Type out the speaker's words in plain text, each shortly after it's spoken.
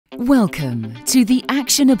Welcome to the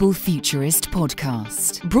Actionable Futurist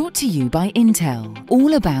podcast, brought to you by Intel,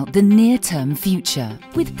 all about the near-term future,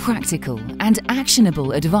 with practical and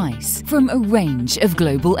actionable advice from a range of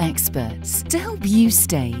global experts to help you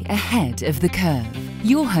stay ahead of the curve.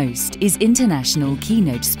 Your host is international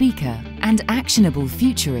keynote speaker and actionable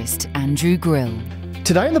futurist Andrew Grill.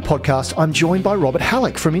 Today on the podcast, I'm joined by Robert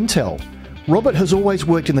Hallock from Intel. Robert has always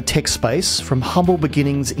worked in the tech space, from humble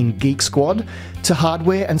beginnings in Geek Squad to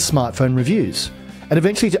hardware and smartphone reviews, and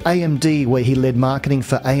eventually to AMD, where he led marketing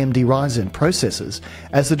for AMD Ryzen processors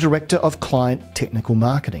as the Director of Client Technical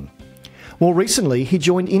Marketing. More recently, he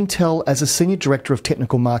joined Intel as a Senior Director of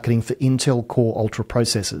Technical Marketing for Intel Core Ultra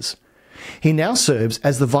processors. He now serves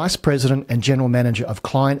as the Vice President and General Manager of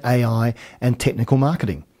Client AI and Technical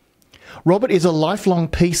Marketing. Robert is a lifelong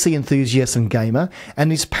PC enthusiast and gamer,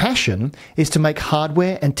 and his passion is to make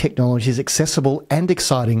hardware and technologies accessible and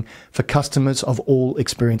exciting for customers of all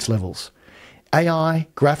experience levels. AI,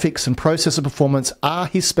 graphics, and processor performance are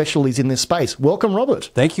his specialties in this space. Welcome,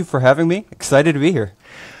 Robert. Thank you for having me. Excited to be here.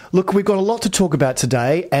 Look, we've got a lot to talk about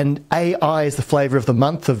today, and AI is the flavour of the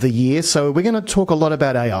month of the year, so we're going to talk a lot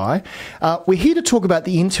about AI. We're here to talk about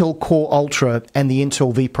the Intel Core Ultra and the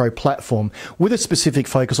Intel vPro platform, with a specific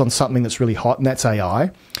focus on something that's really hot, and that's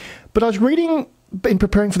AI. But I was reading, in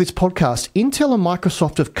preparing for this podcast, Intel and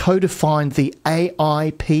Microsoft have co-defined the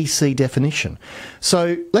AI PC definition.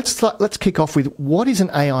 So let's kick off with, what is an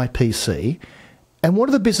AI PC, and what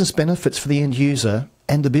are the business benefits for the end user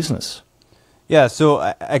and the business? Yeah,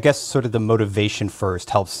 so I guess sort of the motivation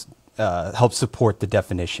first helps support the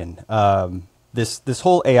definition. This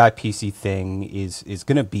whole AI PC thing is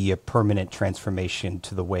going to be a permanent transformation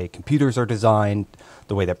to the way computers are designed,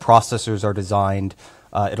 the way that processors are designed.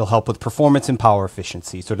 It'll help with performance and power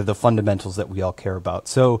efficiency, sort of the fundamentals that we all care about.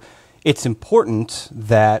 So it's important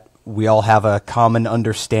that we all have a common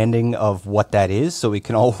understanding of what that is, so we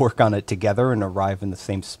can all work on it together and arrive in the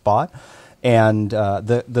same spot. And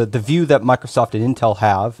the view that Microsoft and Intel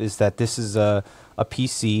have is that this is a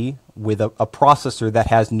PC with a processor that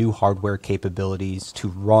has new hardware capabilities to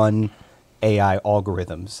run AI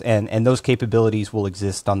algorithms. And those capabilities will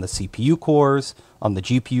exist on the CPU cores, on the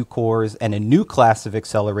GPU cores, and a new class of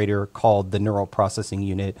accelerator called the Neural Processing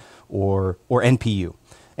Unit, or NPU.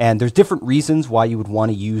 And there's different reasons why you would want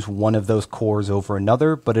to use one of those cores over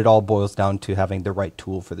another, but it all boils down to having the right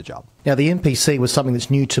tool for the job. Now, the MPC was something that's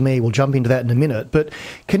new to me. We'll jump into that in a minute. But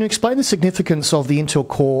can you explain the significance of the Intel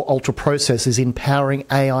Core Ultra processors in powering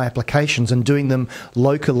AI applications and doing them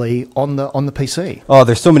locally on the PC? Oh,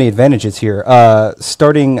 there's so many advantages here.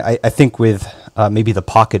 Starting, I think, with maybe the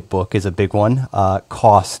Pocketbook is a big one.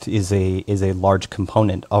 Cost is a large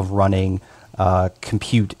component of running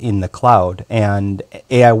compute in the cloud, and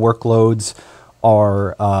AI workloads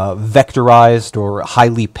are vectorized or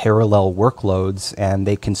highly parallel workloads, and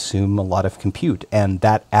they consume a lot of compute, and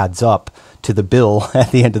that adds up to the bill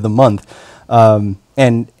at the end of the month.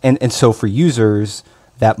 And so for users,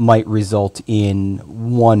 that might result in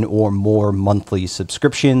one or more monthly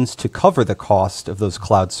subscriptions to cover the cost of those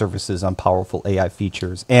cloud services on powerful AI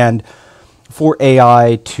features. And for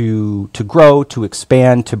AI to grow, to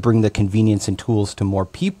expand, to bring the convenience and tools to more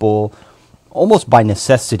people, almost by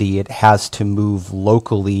necessity, it has to move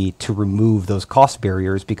locally to remove those cost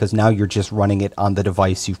barriers, because now you're just running it on the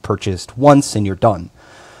device you've purchased once and you're done.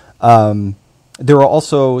 There are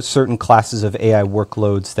also certain classes of AI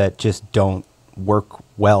workloads that just don't work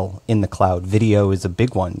well in the cloud. Video is a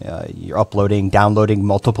big one. You're uploading, downloading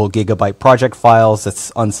multiple gigabyte project files.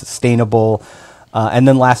 That's unsustainable. And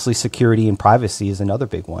then lastly, security and privacy is another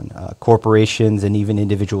big one. Corporations and even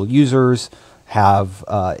individual users have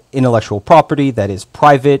intellectual property that is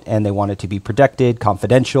private, and they want it to be protected,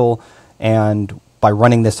 confidential. And by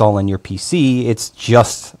running this all on your PC, it's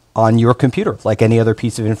just on your computer, like any other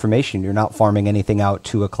piece of information. You're not farming anything out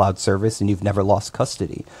to a cloud service, and you've never lost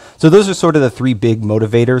custody. So those are sort of the three big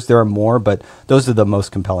motivators. There are more, but those are the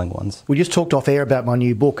most compelling ones. We just talked off air about my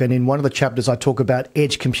new book, and in one of the chapters I talk about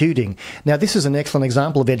edge computing. Now, this is an excellent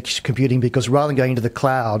example of edge computing, because rather than going into the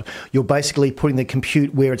cloud, you're basically putting the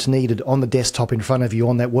compute where it's needed on the desktop in front of you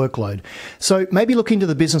on that workload. So maybe look into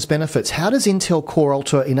the business benefits. How does Intel Core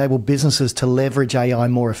Ultra enable businesses to leverage AI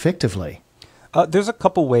more effectively? There's a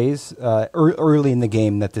couple ways early in the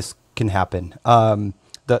game that this can happen.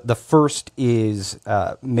 The first is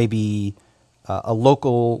maybe a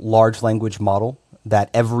local large language model that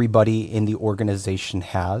everybody in the organization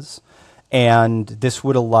has. And this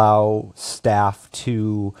would allow staff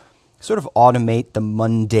to sort of automate the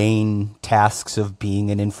mundane tasks of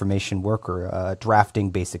being an information worker, drafting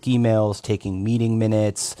basic emails, taking meeting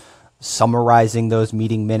minutes, summarizing those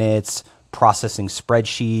meeting minutes, processing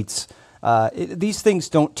spreadsheets. These things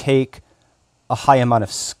don't take a high amount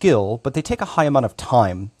of skill, but they take a high amount of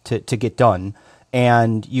time to get done.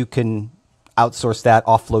 And you can outsource that,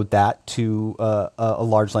 offload that to a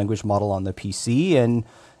large language model on the PC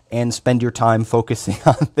and spend your time focusing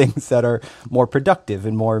on things that are more productive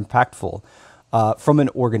and more impactful. From an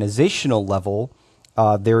organizational level,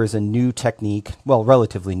 there is a new technique, well,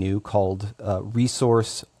 relatively new, called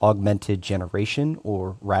Resource Augmented Generation,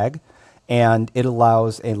 or RAG. And it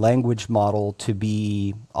allows a language model to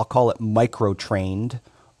be, I'll call it micro-trained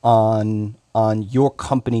on your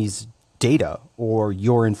company's data or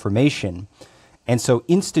your information. And so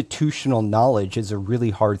institutional knowledge is a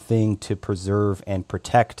really hard thing to preserve and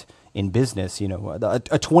protect in business. You know, a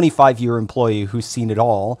 25-year employee who's seen it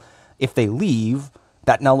all, if they leave,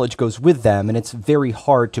 that knowledge goes with them, and it's very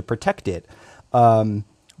hard to protect it.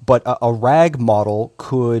 But a RAG model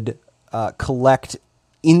could collect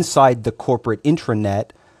inside the corporate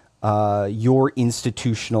intranet your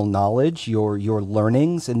institutional knowledge, your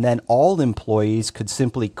learnings, and then all employees could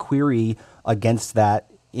simply query against that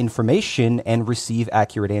information and receive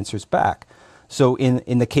accurate answers back. So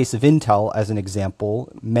in the case of Intel, as an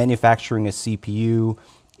example, manufacturing a CPU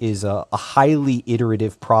is a highly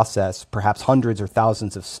iterative process, perhaps hundreds or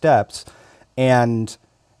thousands of steps. And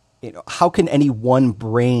how can any one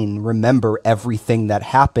brain remember everything that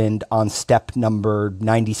happened on step number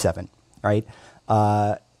 97, right?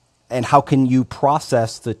 And how can you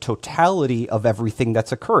process the totality of everything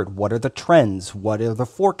that's occurred? What are the trends? What are the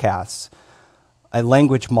forecasts? A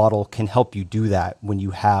language model can help you do that when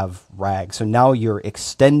you have RAG. So now you're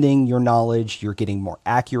extending your knowledge, you're getting more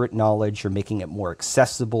accurate knowledge, you're making it more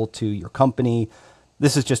accessible to your company.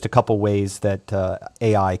 This is just a couple ways that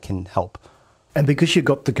AI can help. And because you've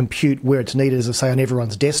got the compute where it's needed, as I say, on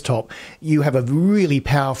everyone's desktop, you have a really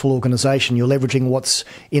powerful organization. You're leveraging what's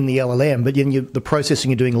in the LLM, but then the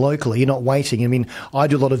processing you're doing locally. You're not waiting. I mean, I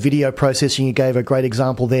do a lot of video processing. You gave a great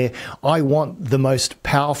example there. I want the most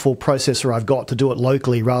powerful processor I've got to do it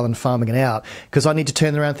locally rather than farming it out, because I need to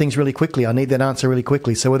turn around things really quickly. I need that answer really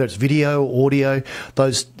quickly. So whether it's video, audio,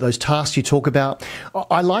 those tasks you talk about,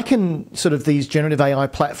 I liken sort of these generative AI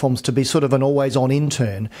platforms to be sort of an always-on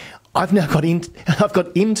intern. I've now got I've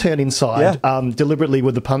got intern inside, deliberately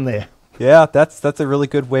with the pun there. Yeah, that's a really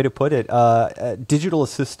good way to put it. Digital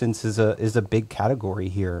assistance is a big category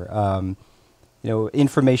here.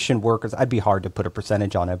 Information workers, I'd be hard to put a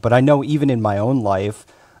percentage on it, but I know even in my own life,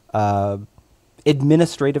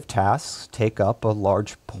 administrative tasks take up a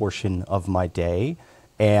large portion of my day.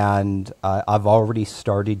 And I've already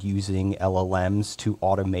started using LLMs to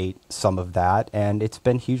automate some of that, and it's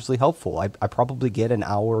been hugely helpful. I probably get an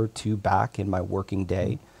hour or two back in my working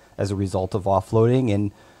day as a result of offloading,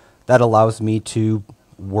 and that allows me to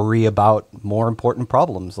worry about more important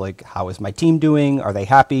problems, like how is my team doing? Are they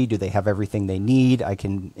happy? Do they have everything they need? I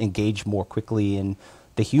can engage more quickly in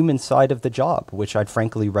the human side of the job, which I'd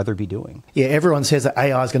frankly rather be doing. Yeah, everyone says that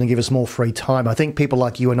AI is going to give us more free time. I think people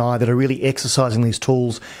like you and I that are really exercising these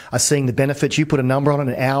tools are seeing the benefits. You put a number on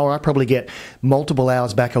it, an hour, I probably get multiple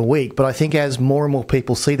hours back a week. But I think as more and more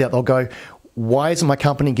people see that, they'll go, why isn't my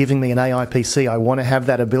company giving me an AI PC? I want to have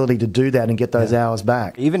that ability to do that and get those hours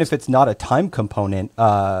back. Even if it's not a time component,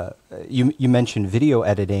 you mentioned video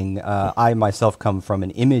editing. I myself come from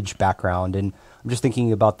an image background, and I'm just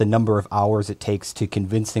thinking about the number of hours it takes to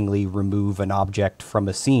convincingly remove an object from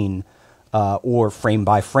a scene or frame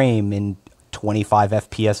by frame in 25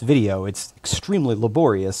 FPS video. It's extremely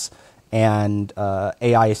laborious. And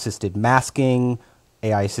AI-assisted masking,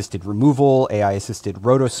 AI-assisted removal, AI-assisted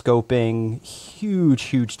rotoscoping,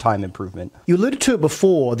 huge time improvement. You alluded to it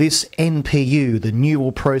before, this NPU, the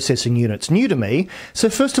Neural Processing Unit. It's new to me. So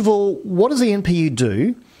first of all, what does the NPU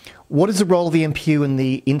do? What is the role of the NPU in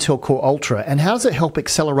the Intel Core Ultra, and how does it help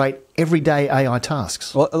accelerate everyday AI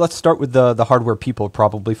tasks? Well, let's start with the hardware people are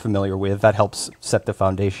probably familiar with. That helps set the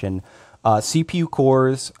foundation. CPU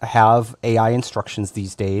cores have AI instructions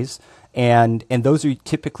these days, and those are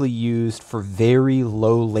typically used for very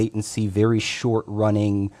low latency, very short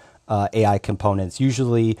running AI components,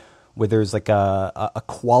 usually where there's like a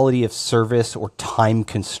quality of service or time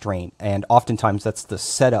constraint. And oftentimes that's the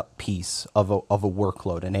setup piece of a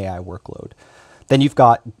workload, an AI workload. Then you've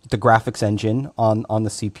got the graphics engine on the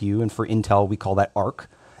CPU, and for Intel, we call that ARC.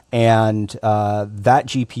 And that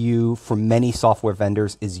GPU for many software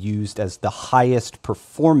vendors is used as the highest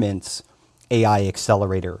performance AI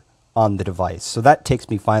accelerator on the device. So that takes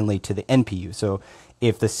me finally to the NPU. So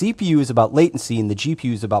if the CPU is about latency and the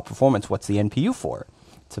GPU is about performance, what's the NPU for?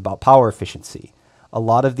 It's about power efficiency. A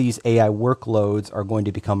lot of these AI workloads are going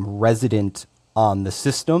to become resident on the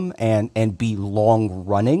system and be long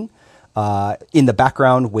running. in the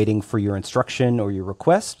background waiting for your instruction or your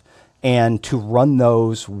request, and to run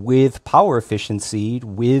those with power efficiency,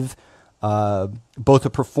 with both a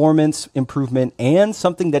performance improvement and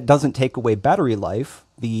something that doesn't take away battery life.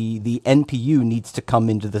 The NPU needs to come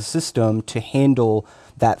into the system to handle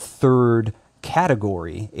that third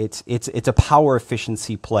category. It's a power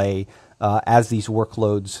efficiency play as these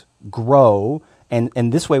workloads grow.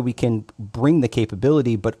 And this way we can bring the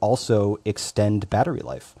capability, but also extend battery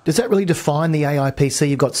life. Does that really define the AI PC?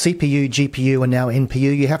 You've got CPU, GPU, and now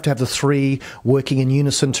NPU. You have to have the three working in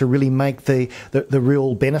unison to really make the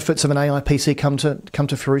real benefits of an AI PC come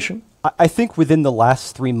to fruition? I think within the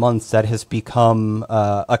last 3 months, that has become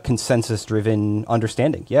a consensus-driven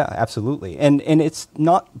understanding. Yeah, absolutely. And it's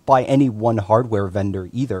not by any one hardware vendor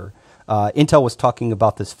either. Intel was talking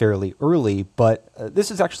about this fairly early, but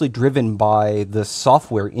this is actually driven by the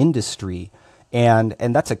software industry. And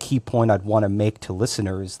that's a key point I'd want to make to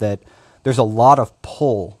listeners, that there's a lot of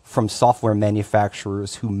pull from software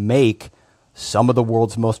manufacturers who make some of the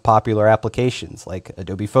world's most popular applications, like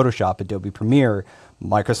Adobe Photoshop, Adobe Premiere,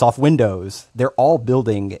 Microsoft Windows. They're all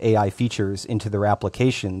building AI features into their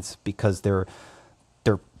applications because they're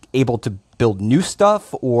able to build new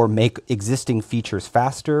stuff or make existing features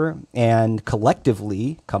faster. And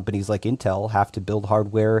collectively, companies like Intel have to build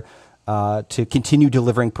hardware to continue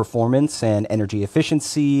delivering performance and energy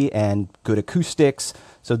efficiency and good acoustics.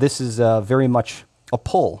 So this is very much a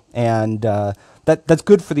pull. And that's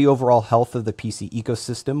good for the overall health of the PC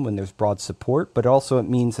ecosystem when there's broad support, but also it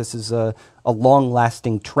means this is a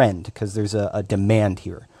long-lasting trend because there's a demand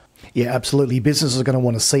here. Yeah, absolutely. Businesses are going to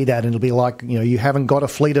want to see that, and it'll be like, you haven't got a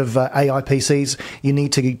fleet of AI PCs. You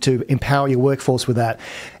need to empower your workforce with that.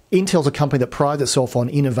 Intel's a company that prides itself on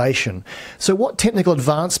innovation. So what technical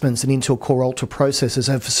advancements in Intel Core Ultra processors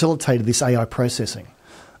have facilitated this AI processing?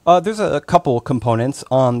 There's a couple components.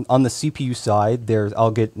 On the CPU side,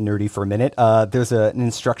 I'll get nerdy for a minute. There's an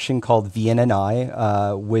instruction called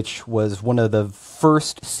VNNI, which was one of the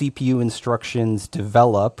first CPU instructions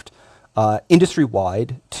developed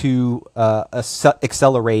industry-wide to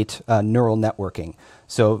accelerate neural networking.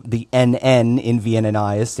 So the NN in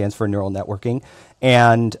VNNI stands for neural networking.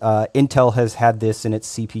 And Intel has had this in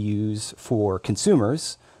its CPUs for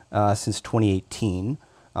consumers since 2018.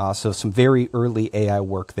 So some very early AI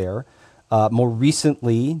work there. More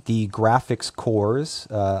recently, the graphics cores,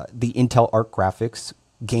 the Intel Arc graphics,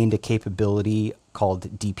 gained a capability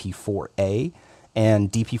called DP4A.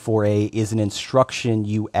 And DP4A is an instruction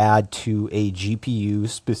you add to a GPU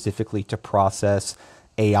specifically to process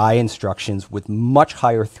AI instructions with much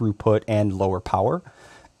higher throughput and lower power.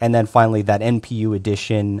 And then finally, that NPU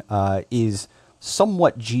edition is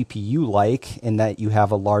somewhat GPU-like in that you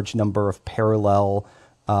have a large number of parallel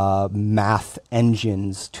math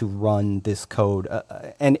engines to run this code.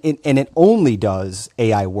 And it only does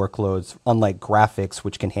AI workloads, unlike graphics,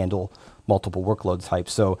 which can handle multiple workload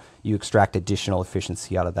types. So you extract additional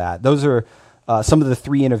efficiency out of that. Those are some of the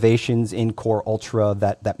three innovations in Core Ultra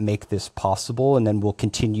that make this possible, and then we'll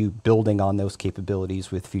continue building on those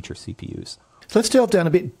capabilities with future CPUs. So let's delve down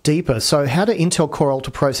a bit deeper. So how do Intel Core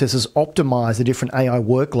Ultra processors optimize the different AI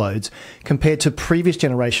workloads compared to previous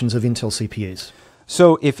generations of Intel CPUs?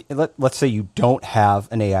 So if let's say you don't have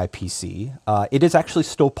an AI PC, it is actually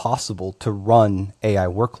still possible to run AI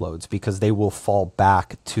workloads because they will fall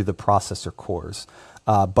back to the processor cores.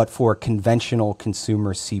 But for a conventional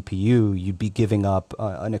consumer CPU, you'd be giving up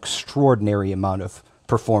an extraordinary amount of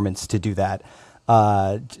performance to do that.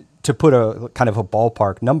 To put a kind of a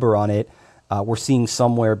ballpark number on it, we're seeing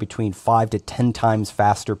somewhere between 5 to 10 times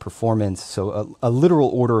faster performance, so a literal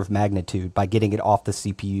order of magnitude by getting it off the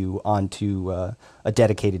CPU onto a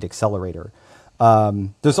dedicated accelerator.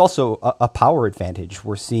 There's also a power advantage.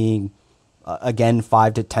 We're seeing, again,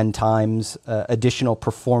 5 to 10 times additional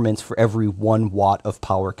performance for every 1 watt of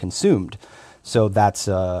power consumed. So that's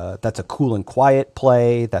a cool and quiet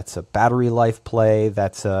play, that's a battery life play,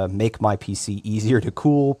 that's a make my PC easier to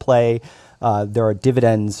cool play. There are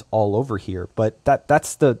dividends all over here, but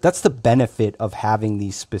that's the benefit of having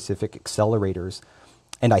these specific accelerators.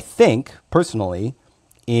 And I think, personally,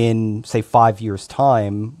 in, say, 5 years'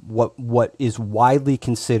 time, what is widely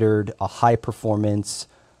considered a high-performance,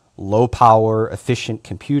 low-power, efficient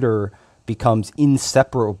computer becomes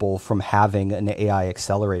inseparable from having an AI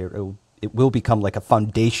accelerator. It will become like a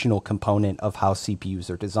foundational component of how CPUs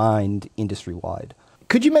are designed industry-wide.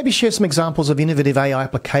 Could you maybe share some examples of innovative AI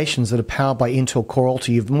applications that are powered by Intel Core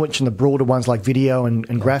Ultra? You've mentioned the broader ones like video and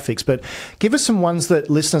graphics, but give us some ones that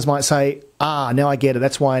listeners might say, now I get it,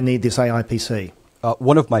 that's why I need this AI PC.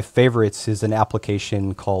 One of my favorites is an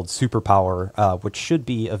application called Superpower, which should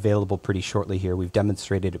be available pretty shortly here. We've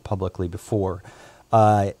demonstrated it publicly before.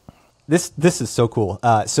 This is so cool.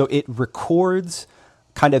 So it records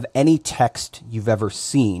kind of any text you've ever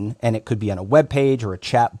seen, and it could be on a web page or a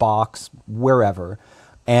chat box, wherever.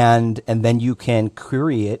 And then you can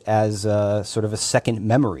query it as a, sort of a second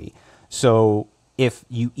memory. So if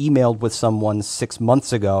you emailed with someone 6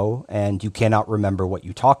 months ago and you cannot remember what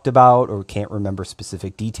you talked about or can't remember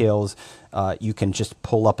specific details, you can just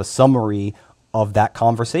pull up a summary of that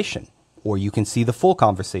conversation, or you can see the full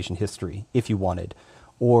conversation history if you wanted.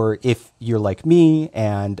 Or if you're like me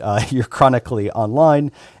and you're chronically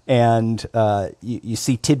online and you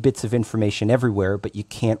see tidbits of information everywhere, but you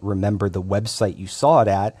can't remember the website you saw it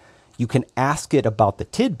at, you can ask it about the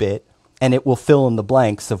tidbit and it will fill in the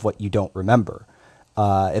blanks of what you don't remember.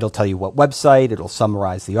 It'll tell you what website, it'll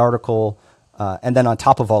summarize the article. And then on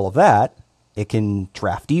top of all of that, it can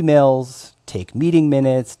draft emails, take meeting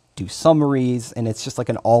minutes, do summaries, and it's just like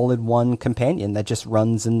an all-in-one companion that just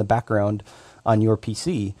runs in the background on your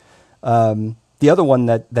PC. The other one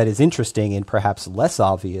that is interesting and perhaps less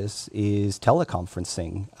obvious is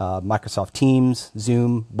teleconferencing. Microsoft Teams,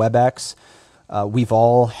 Zoom, WebEx. We've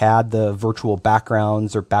all had the virtual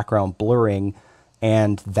backgrounds or background blurring,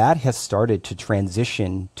 and that has started to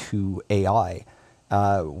transition to AI.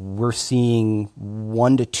 We're seeing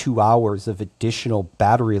 1 to 2 hours of additional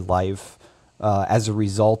battery life as a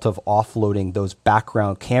result of offloading those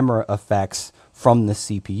background camera effects from the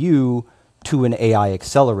CPU to an AI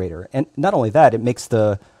accelerator. And not only that, it makes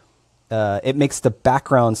the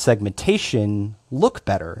background segmentation look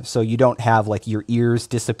better. So you don't have like your ears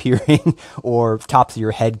disappearing or tops of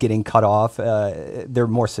your head getting cut off. They're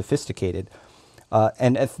more sophisticated.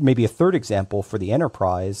 And maybe a third example for the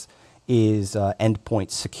enterprise is endpoint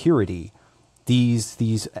security.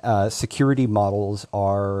 These security models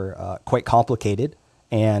are quite complicated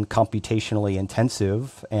and computationally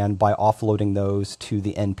intensive, and by offloading those to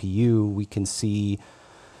the NPU, we can see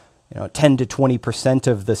 10 to 20%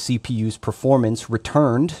 of the CPU's performance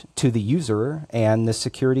returned to the user, and the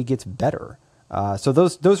security gets better. So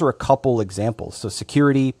those are a couple examples. So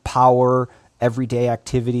security, power, everyday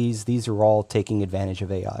activities, these are all taking advantage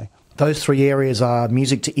of AI. Those three areas are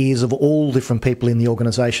music to ears of all different people in the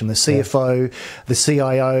organization, the CFO, the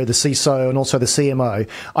CIO, the CISO, and also the CMO.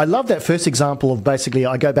 I love that first example of basically,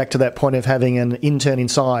 I go back to that point of having an intern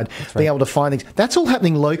inside, being able to find things. That's all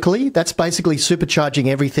happening locally. That's basically supercharging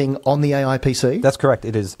everything on the AI PC. That's correct.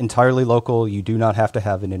 It is entirely local. You do not have to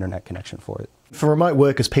have an internet connection for it. For remote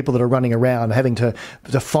workers, people that are running around having to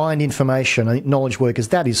find information, knowledge workers,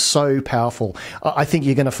 that is so powerful. I think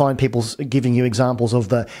you're going to find people giving you examples of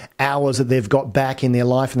the hours that they've got back in their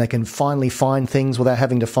life, and they can finally find things without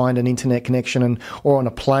having to find an internet connection or on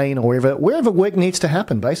a plane or wherever work needs to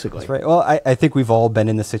happen, basically. That's right. Well, I think we've all been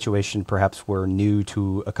in the situation, perhaps we're new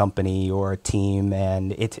to a company or a team,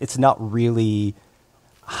 and it's not really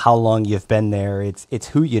how long you've been there. It's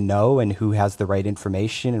who you know and who has the right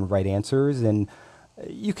information and right answers, and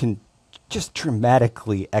you can just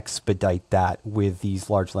dramatically expedite that with these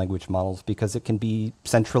large language models because it can be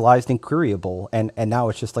centralized and queryable, and now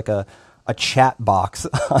it's just like a chat box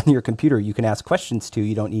on your computer you can ask questions to.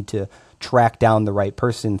 You don't need to track down the right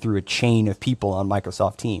person through a chain of people on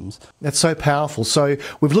Microsoft Teams. That's so powerful. So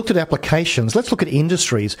we've looked at applications. Let's look at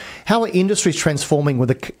industries. How are industries transforming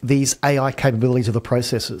with these AI capabilities of the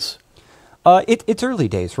processors? It's early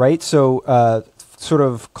days, right? So sort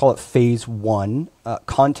of call it phase one,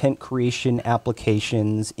 content creation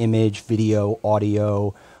applications, image, video,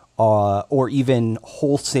 audio, or even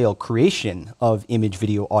wholesale creation of image,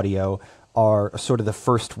 video, audio are sort of the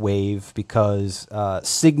first wave because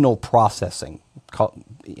signal processing,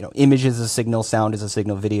 image is a signal, sound is a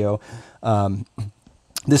signal, video.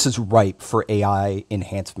 This is ripe for AI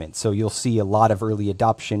enhancement. So you'll see a lot of early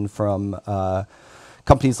adoption from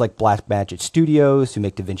companies like Blackmagic Studios who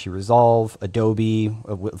make DaVinci Resolve, Adobe,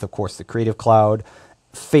 with, of course, the Creative Cloud.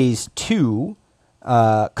 Phase two,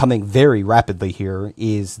 coming very rapidly here,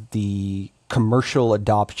 is the commercial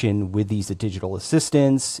adoption with these digital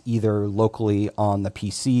assistants, either locally on the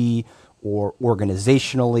PC or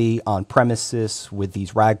organizationally on premises with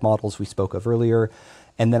these RAG models we spoke of earlier.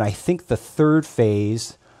 And then I think the third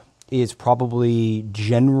phase is probably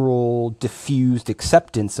general diffused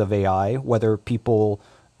acceptance of AI, whether people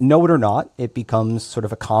know it or not. It becomes sort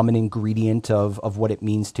of a common ingredient of what it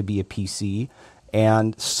means to be a PC.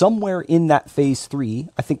 And somewhere in that phase three,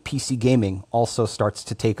 I think PC gaming also starts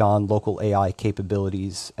to take on local AI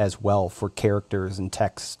capabilities as well for characters and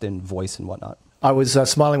text and voice and whatnot. I was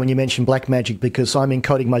smiling when you mentioned Blackmagic because I'm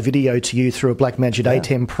encoding my video to you through a Blackmagic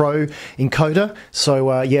A10 Pro encoder. So,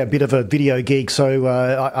 a bit of a video geek. So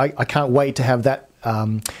I can't wait to have that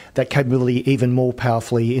capability even more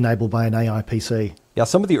powerfully enabled by an AI PC. Yeah,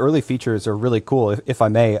 some of the early features are really cool, if I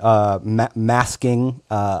may. Masking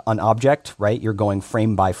an object, right? You're going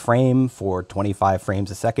frame by frame for 25 frames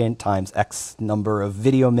a second times X number of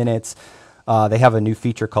video minutes. They have a new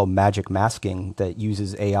feature called magic masking that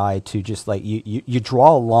uses AI to just like you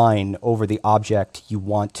draw a line over the object you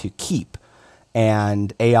want to keep,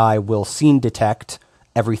 and AI will scene detect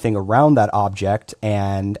everything around that object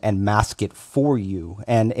and mask it for you.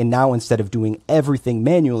 And now instead of doing everything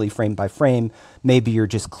manually frame by frame, maybe you're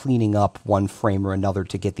just cleaning up one frame or another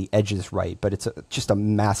to get the edges right. But it's just a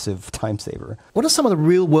massive time saver. What are some of the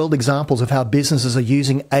real world examples of how businesses are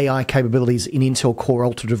using AI capabilities in Intel Core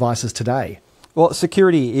Ultra devices today? Well,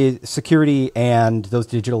 security and those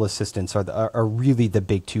digital assistants are really the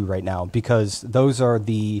big two right now, because those are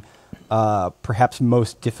the perhaps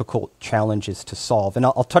most difficult challenges to solve. And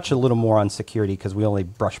I'll touch a little more on security because we only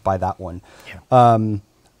brushed by that one. Yeah.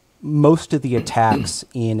 Most of the attacks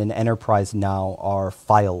in an enterprise now are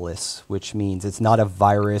fileless, which means it's not a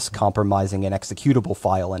virus compromising an executable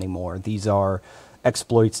file anymore. These are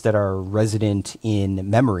exploits that are resident in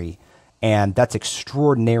memory. And that's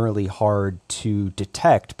extraordinarily hard to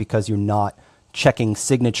detect because you're not checking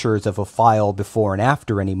signatures of a file before and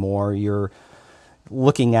after anymore. You're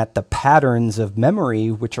looking at the patterns of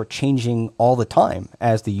memory, which are changing all the time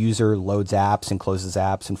as the user loads apps and closes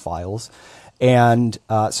apps and files. And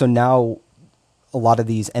so now a lot of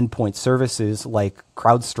these endpoint services like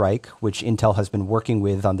CrowdStrike, which Intel has been working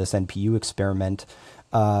with on this NPU experiment,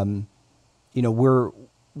 we're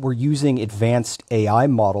using advanced AI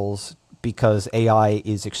models because AI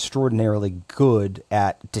is extraordinarily good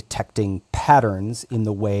at detecting patterns in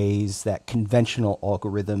the ways that conventional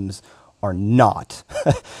algorithms are not.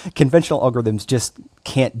 Conventional algorithms just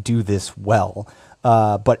can't do this well.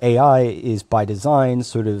 But AI is by design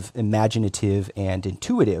sort of imaginative and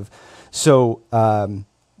intuitive. So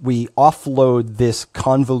we offload this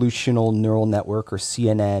convolutional neural network, or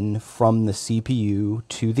CNN, from the CPU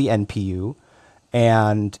to the NPU.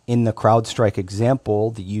 And in the CrowdStrike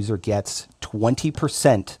example, the user gets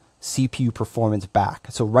 20% CPU performance back.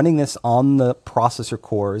 So running this on the processor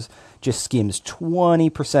cores just skims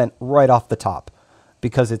 20% right off the top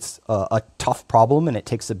because it's a tough problem and it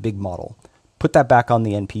takes a big model. Put that back on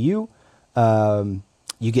the NPU,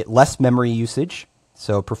 you get less memory usage,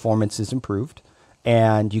 so performance is improved,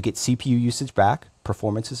 and you get CPU usage back,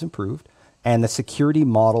 performance is improved. And the security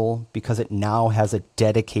model, because it now has a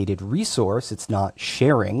dedicated resource, it's not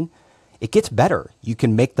sharing, it gets better. You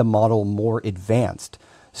can make the model more advanced.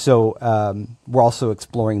 So we're also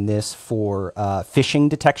exploring this for phishing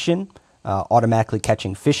detection, automatically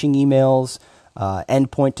catching phishing emails,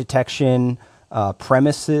 endpoint detection,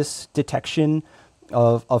 premises detection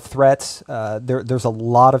of threats. There's a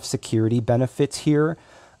lot of security benefits here.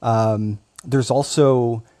 There's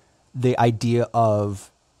also the idea of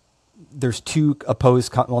there's two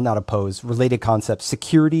related concepts: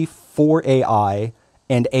 security for AI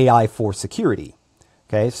and AI for security.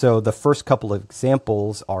 Okay, so the first couple of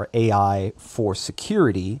examples are AI for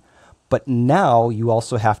security, but now you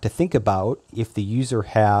also have to think about if the user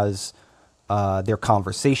has their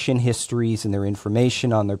conversation histories and their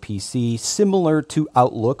information on their PC, similar to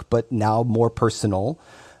Outlook, but now more personal.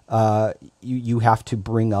 You have to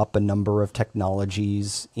bring up a number of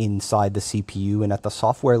technologies inside the CPU and at the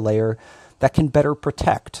software layer that can better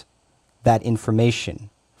protect that information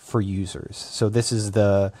for users. So this is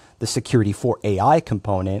the security for AI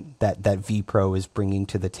component that vPro is bringing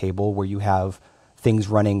to the table, where you have things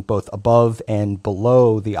running both above and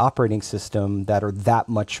below the operating system that are that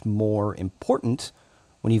much more important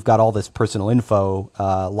when you've got all this personal info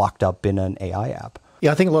locked up in an AI app.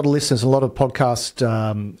 Yeah, I think a lot of listeners, a lot of podcast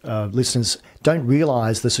listeners don't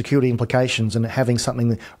realize the security implications, and having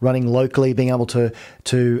something running locally, being able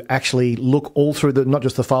to actually look all through not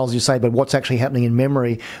just the files you say, but what's actually happening in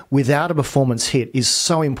memory without a performance hit is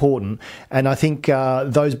so important. And I think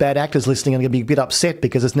those bad actors listening are going to be a bit upset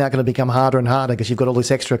because it's now going to become harder and harder because you've got all this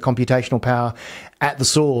extra computational power at the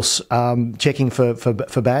source checking for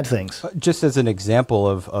bad things. Just as an example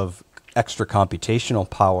of extra computational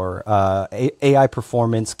power, AI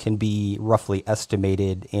performance can be roughly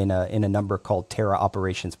estimated in a number called tera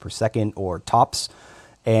operations per second, or TOPS.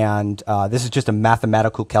 And this is just a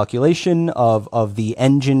mathematical calculation of the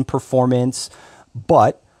engine performance,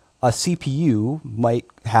 but a CPU might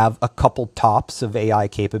have a couple TOPS of AI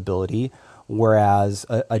capability, whereas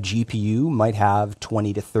a GPU might have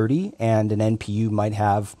 20 to 30, and an NPU might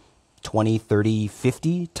have 20, 30,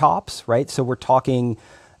 50 tops, right? So we're talking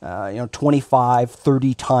 25,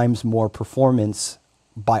 30 times more performance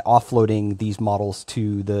by offloading these models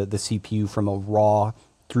to the CPU from a raw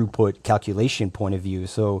throughput calculation point of view.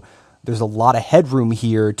 So there's a lot of headroom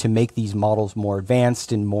here to make these models more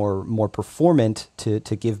advanced and more performant to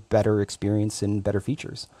give better experience and better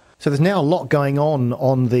features. So there's now a lot going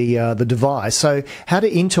on the device. So how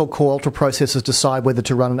do Intel Core Ultra processors decide whether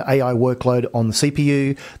to run an AI workload on the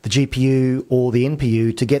CPU, the GPU, or the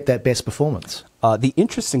NPU to get that best performance? The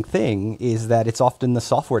interesting thing is that it's often the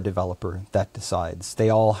software developer that decides. They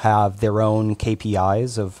all have their own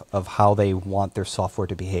KPIs of how they want their software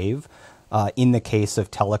to behave. In the case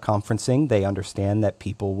of teleconferencing, they understand that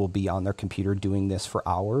people will be on their computer doing this for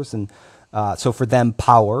hours. And so for them,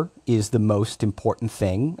 power is the most important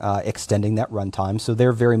thing, extending that runtime. So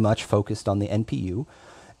they're very much focused on the NPU.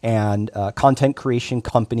 And content creation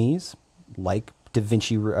companies like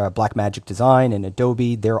DaVinci, Blackmagic Design, and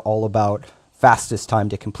Adobe, they're all about fastest time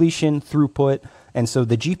to completion, throughput. And so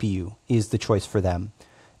the GPU is the choice for them.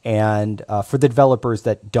 And for the developers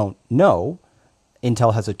that don't know,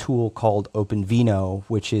 Intel has a tool called OpenVINO,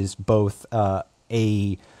 which is both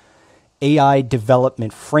a AI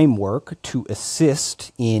development framework to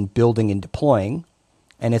assist in building and deploying,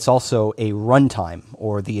 and it's also a runtime,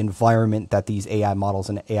 or the environment that these AI models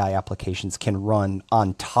and AI applications can run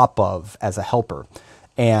on top of as a helper.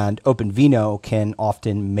 And OpenVINO can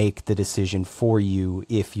often make the decision for you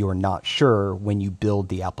if you're not sure when you build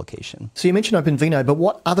the application. So you mentioned OpenVINO, but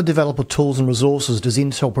what other developer tools and resources does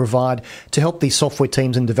Intel provide to help these software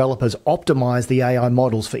teams and developers optimize the AI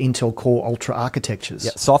models for Intel Core Ultra architectures?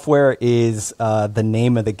 Yeah, software is the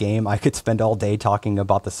name of the game. I could spend all day talking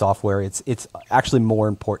about the software. It's actually more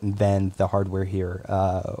important than the hardware here.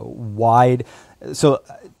 So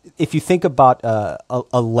if you think about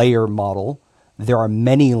a layer model, there are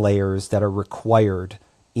many layers that are required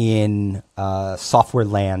in software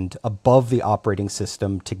land above the operating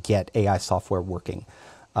system to get AI software working.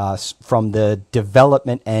 From the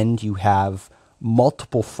development end, you have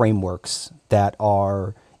multiple frameworks that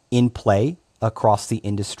are in play across the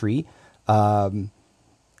industry. And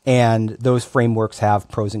those frameworks have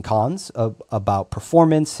pros and cons about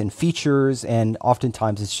performance and features, and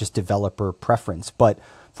oftentimes it's just developer preference. But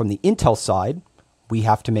from the Intel side, we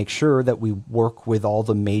have to make sure that we work with all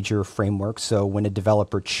the major frameworks. So when a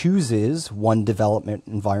developer chooses one development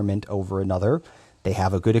environment over another, they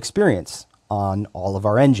have a good experience on all of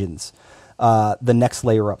our engines. The next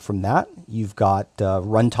layer up from that, you've got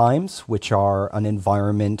runtimes, which are an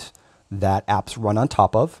environment that apps run on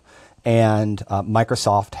top of. And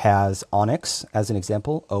Microsoft has Onyx as an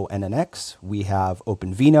example, ONNX. We have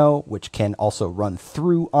OpenVINO, which can also run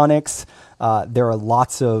through Onyx. There are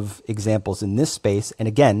lots of examples in this space. And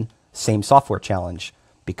again, same software challenge.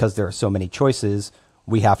 Because there are so many choices,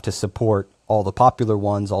 we have to support all the popular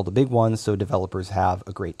ones, all the big ones, so developers have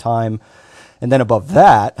a great time. And then above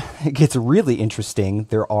that, it gets really interesting.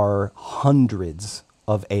 There are hundreds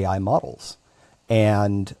of AI models.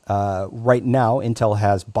 And right now, Intel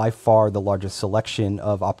has by far the largest selection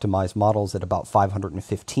of optimized models at about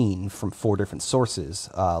 515 from 4 different sources,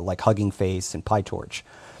 like Hugging Face and PyTorch.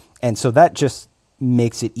 And so that just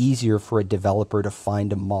makes it easier for a developer to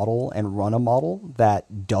find a model and run a model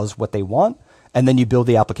that does what they want, and then you build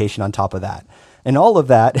the application on top of that. And all of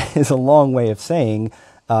that is a long way of saying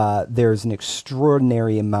there's an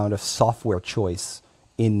extraordinary amount of software choice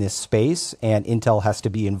in this space, and Intel has to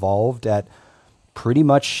be involved at pretty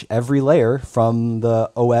much every layer from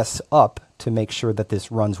the OS up to make sure that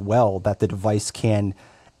this runs well, that the device can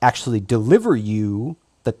actually deliver you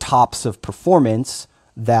the tops of performance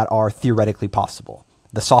that are theoretically possible.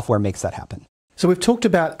 The software makes that happen. So we've talked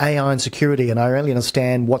about AI and security, and I really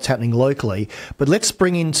understand what's happening locally, but let's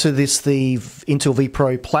bring into this the Intel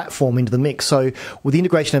vPro platform into the mix. So with the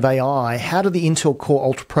integration of AI, how do the Intel Core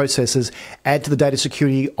Ultra processors add to the data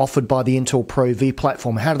security offered by the Intel Pro V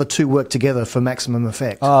platform? How do the two work together for maximum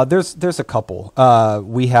effect? There's a couple.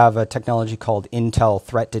 We have a technology called Intel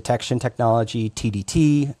Threat Detection Technology,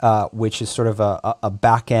 TDT, which is sort of a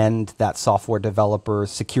back end that software developers,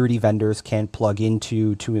 security vendors can plug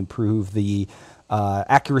into to improve the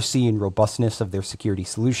accuracy and robustness of their security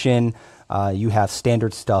solution. You have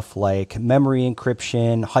standard stuff like memory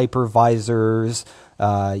encryption, hypervisors,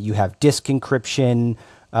 you have disk encryption,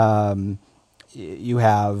 you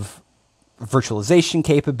have virtualization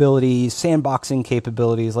capabilities, sandboxing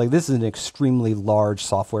capabilities. Like, this is an extremely large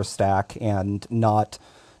software stack, and not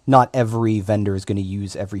every vendor is going to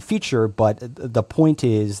use every feature, but the point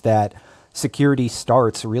is that security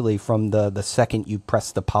starts really from the second you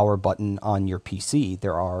press the power button on your PC.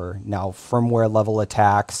 There are now firmware level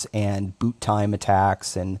attacks and boot time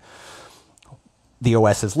attacks and the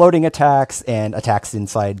OS is loading attacks and attacks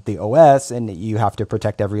inside the OS, and you have to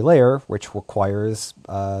protect every layer, which requires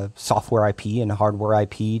software IP and hardware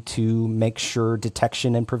IP to make sure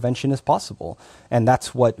detection and prevention is possible. And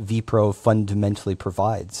that's what vPro fundamentally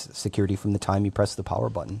provides, security from the time you press the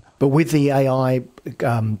power button. But with the AI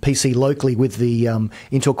PC locally, with the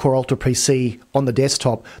Intel Core Ultra PC on the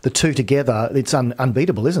desktop, the two together, it's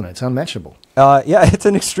unbeatable, isn't it? It's unmatchable. Yeah, it's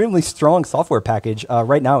an extremely strong software package.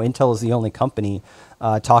 Right now, Intel is the only company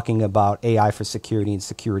talking about AI for security and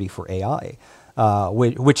security for AI,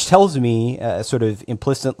 which tells me sort of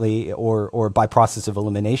implicitly or by process of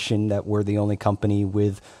elimination that we're the only company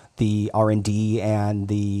with the R&D and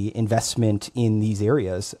the investment in these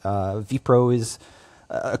areas. vPro is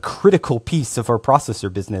a critical piece of our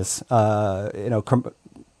processor business.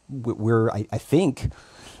 We're, I think,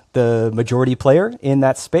 the majority player in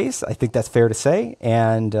that space. I think that's fair to say,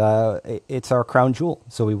 and it's our crown jewel.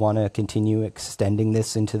 So we want to continue extending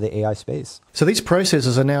this into the AI space. So these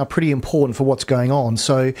processors are now pretty important for what's going on.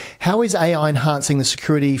 So how is AI enhancing the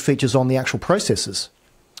security features on the actual processors?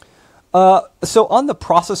 So on the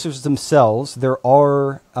processors themselves, there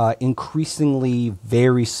are increasingly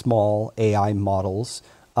very small AI models,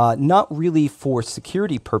 not really for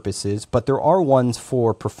security purposes, but there are ones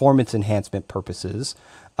for performance enhancement purposes.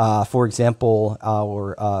 For example,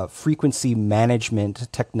 our frequency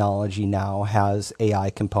management technology now has AI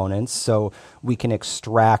components, so we can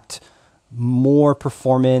extract more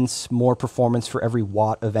performance for every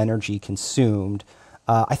watt of energy consumed.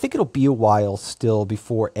 I think it'll be a while still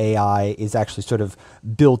before AI is actually sort of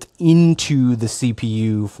built into the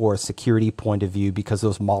CPU for a security point of view, because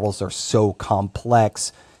those models are so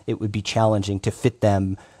complex, it would be challenging to fit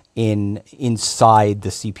them inside the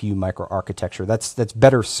CPU microarchitecture. That's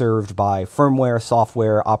better served by firmware,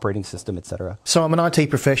 software, operating system, etc. So I'm an IT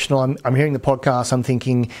professional. I'm hearing the podcast. I'm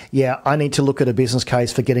thinking, yeah, I need to look at a business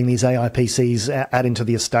case for getting these AI PCs out into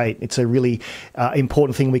the estate. It's a really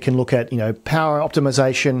important thing. We can look at, power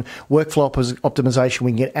optimization, workflow optimization.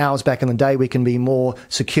 We can get hours back in the day. We can be more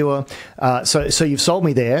secure. So you've sold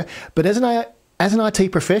me there. But as an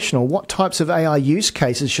IT professional, what types of AI use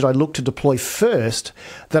cases should I look to deploy first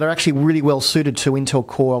that are actually really well suited to Intel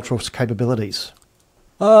Core Ultra's capabilities?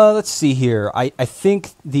 Let's see here. I think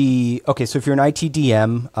so if you're an IT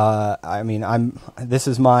DM, this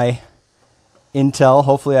is my Intel.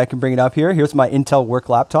 Hopefully I can bring it up here. Here's my Intel work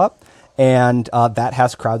laptop, and that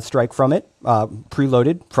has CrowdStrike from it,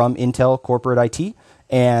 preloaded from Intel corporate IT.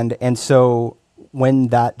 And so when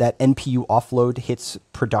that NPU offload hits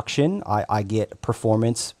production, I get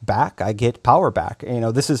performance back, I get power back.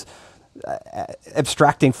 This is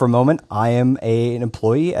abstracting for a moment. I am an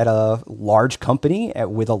employee at a large company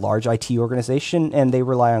with a large IT organization, and they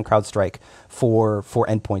rely on CrowdStrike for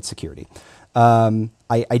endpoint security.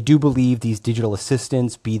 I do believe these digital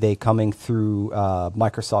assistants, be they coming through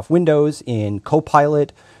Microsoft Windows in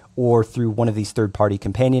Copilot or through one of these third-party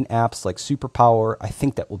companion apps like Superpower, I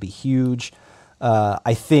think that will be huge.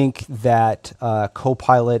 I think that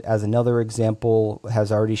Copilot, as another example,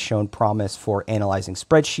 has already shown promise for analyzing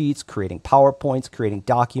spreadsheets, creating PowerPoints, creating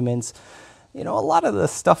documents. A lot of the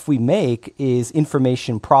stuff we make is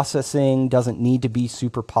information processing, doesn't need to be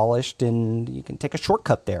super polished, and you can take a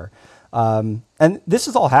shortcut there. And this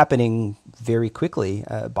is all happening very quickly.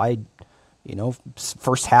 By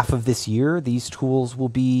first half of this year, these tools will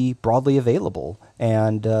be broadly available,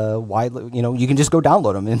 and widely, you can just go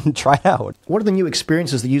download them and try it out. What are the new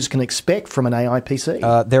experiences the user can expect from an AI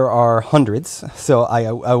PC? There are hundreds, so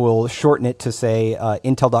I will shorten it to say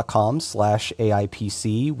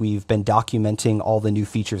intel.com/AIPC. We've been documenting all the new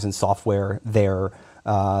features and software there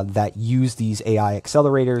that use these AI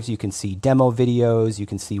accelerators. You can see demo videos, you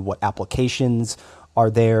can see what applications are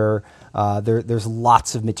there. There's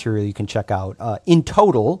lots of material you can check out. In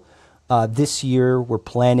total, this year we're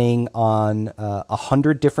planning on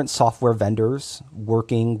 100 different software vendors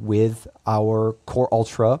working with our Core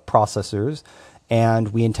Ultra processors,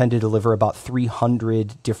 and we intend to deliver about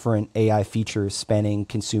 300 different AI features spanning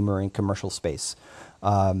consumer and commercial space.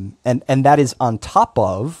 And that is on top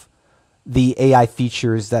of the AI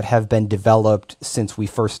features that have been developed since we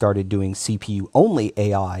first started doing CPU-only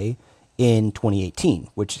AI in 2018,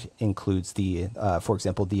 which includes for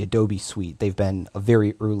example, the Adobe suite. They've been a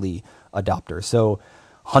very early adopter. So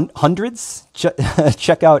hundreds,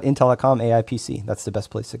 check out Intel.com AIPC. That's the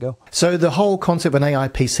best place to go. So the whole concept of an AI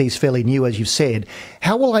PC is fairly new, as you've said.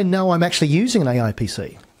 How will I know I'm actually using an AI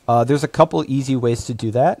PC? There's a couple easy ways to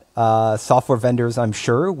do that. Software vendors, I'm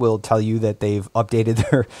sure, will tell you that they've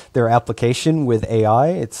updated their application with AI.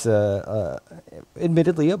 It's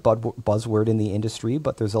admittedly a buzzword in the industry,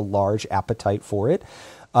 but there's a large appetite for it.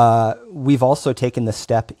 We've also taken the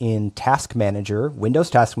step in Task Manager, Windows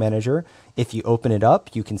Task Manager. If you open it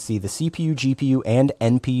up, you can see the CPU, GPU, and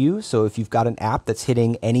NPU. So if you've got an app that's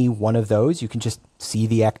hitting any one of those, you can just see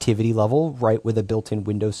the activity level right with a built-in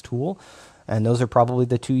Windows tool. And those are probably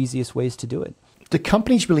the two easiest ways to do it. Do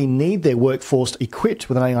companies really need their workforce equipped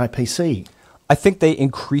with an AI PC? I think they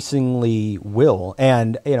increasingly will.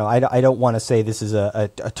 And, I don't want to say this is a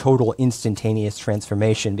total instantaneous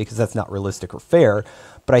transformation because that's not realistic or fair.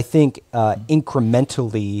 But I think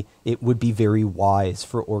incrementally it would be very wise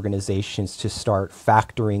for organizations to start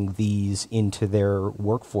factoring these into their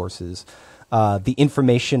workforces. The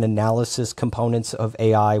information analysis components of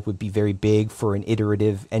AI would be very big for an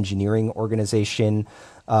iterative engineering organization.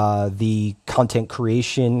 The content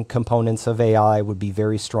creation components of AI would be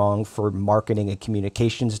very strong for marketing and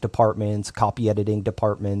communications departments, copy editing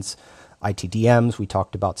departments, ITDMs. We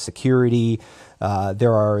talked about security.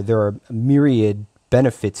 There are myriad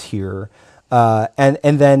benefits here.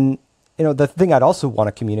 And then, the thing I'd also want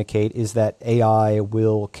to communicate is that AI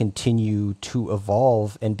will continue to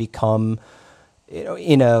evolve and become,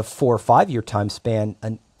 in a 4 or 5 year time span,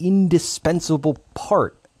 an indispensable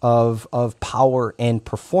part of power and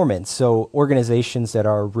performance. So organizations that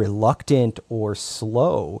are reluctant or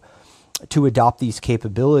slow to adopt these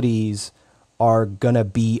capabilities are going to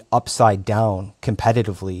be upside down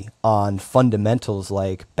competitively on fundamentals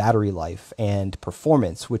like battery life and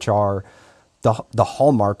performance, which are the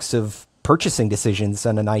hallmarks of purchasing decisions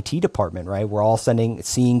in an IT department, right? We're all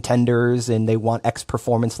seeing tenders and they want X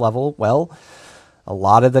performance level. Well, a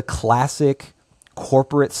lot of the classic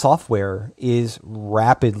corporate software is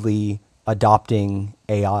rapidly adopting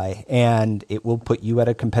AI, and it will put you at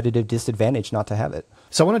a competitive disadvantage not to have it.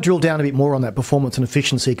 So I want to drill down a bit more on that performance and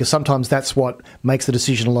efficiency, because sometimes that's what makes the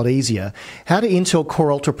decision a lot easier. How do Intel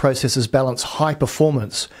Core Ultra processors balance high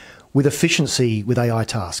performance with efficiency with AI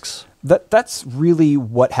tasks? That's really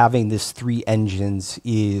what having this 3 engines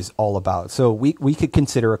is all about. So we could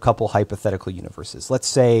consider a couple hypothetical universes. Let's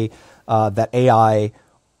say that AI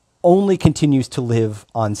only continues to live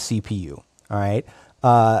on CPU. All right.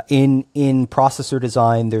 In processor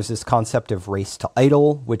design, there's this concept of race to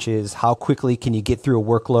idle, which is how quickly can you get through a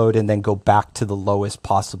workload and then go back to the lowest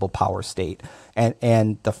possible power state.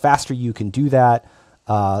 And the faster you can do that,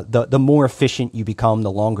 the more efficient you become,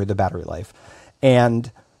 the longer the battery life.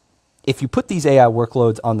 And if you put these AI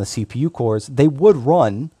workloads on the CPU cores, they would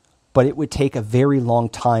run, but it would take a very long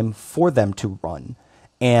time for them to run.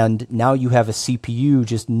 And now you have a CPU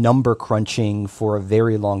just number crunching for a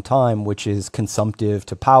very long time, which is consumptive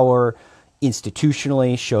to power,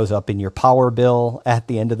 institutionally shows up in your power bill at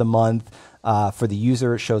the end of the month. For the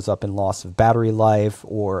user, it shows up in loss of battery life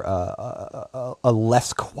or a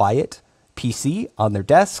less quiet PC on their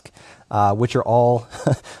desk, which are all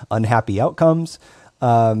unhappy outcomes.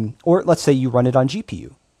 Or let's say you run it on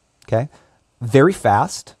GPU. Okay, very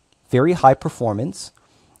fast, very high performance.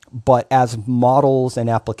 But as models and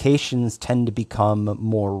applications tend to become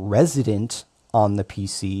more resident on the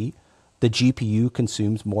PC, the GPU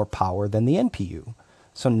consumes more power than the NPU.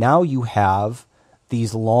 So now you have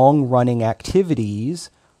these long-running activities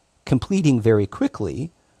completing very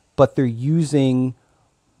quickly, but they're using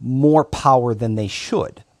more power than they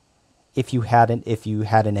should if you had an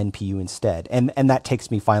NPU instead. And that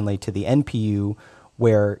takes me finally to the NPU,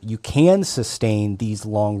 where you can sustain these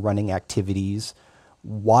long-running activities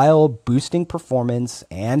while boosting performance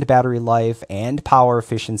and battery life and power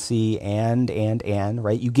efficiency and,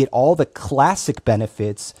 right? You get all the classic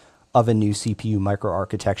benefits of a new CPU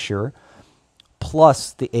microarchitecture,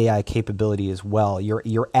 plus the AI capability as well.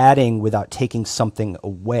 You're adding without taking something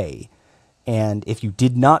away. And if you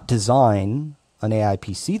did not design an AI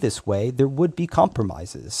PC this way, there would be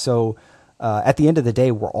compromises. So at the end of the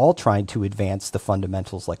day, we're all trying to advance the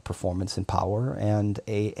fundamentals like performance and power, and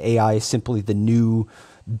AI is simply the new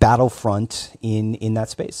battlefront in that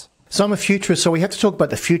space. So I'm a futurist, so we have to talk about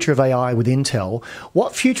the future of AI with Intel.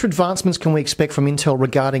 What future advancements can we expect from Intel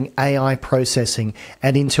regarding AI processing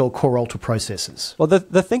and Intel Core Ultra processors? Well,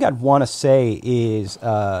 the thing I'd want to say is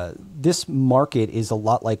this market is a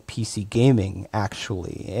lot like PC gaming,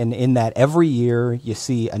 actually, and in that every year you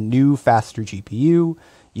see a new, faster GPU,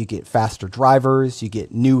 you get faster drivers, you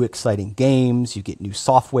get new exciting games, you get new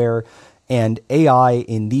software, and AI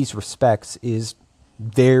in these respects is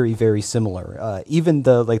very, very similar. Even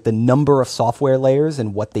the number of software layers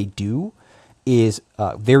and what they do is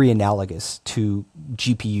very analogous to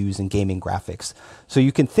GPUs and gaming graphics. So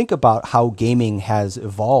you can think about how gaming has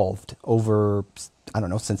evolved over, I don't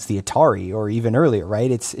know, since the Atari or even earlier,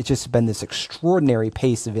 right? It's just been this extraordinary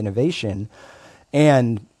pace of innovation.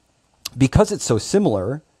 And because it's so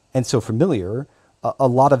similar and so familiar, a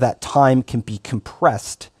lot of that time can be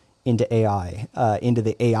compressed into AI, into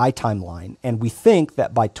the AI timeline. And we think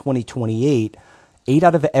that by 2028, 8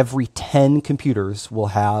 out of every 10 computers will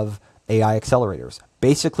have AI accelerators,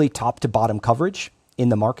 basically top to bottom coverage in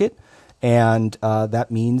the market. And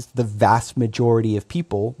that means the vast majority of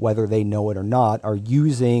people, whether they know it or not, are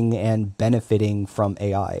using and benefiting from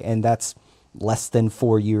AI. And that's less than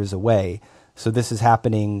 4 years away. So this is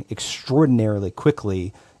happening extraordinarily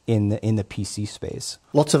quickly in the PC space.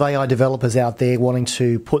 Lots of AI developers out there wanting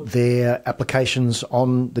to put their applications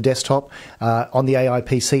on the desktop, on the AI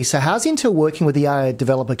PC. So how's Intel working with the AI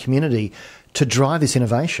developer community to drive this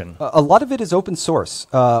innovation? A lot of it is open source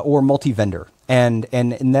or multi-vendor. And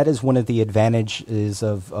that is one of the advantages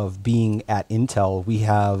of being at Intel. We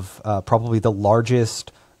have probably the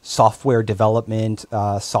largest software development,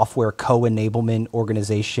 software co-enablement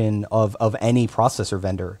organization of any processor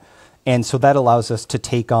vendor. And so that allows us to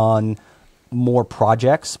take on more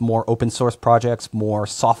projects, more open source projects, more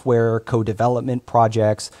software co-development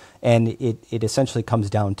projects, and it essentially comes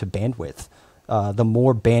down to bandwidth. The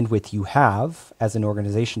more bandwidth you have as an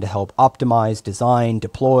organization to help optimize, design,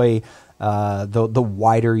 deploy, the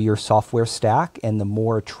wider your software stack and the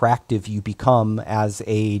more attractive you become as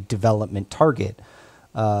a development target.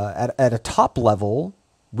 At a top level,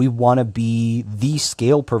 we want to be the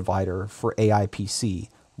scale provider for AI PC.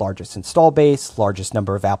 Largest install base, largest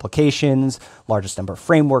number of applications, largest number of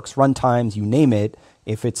frameworks, runtimes, you name it.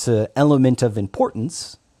 If it's an element of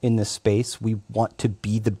importance in this space, we want to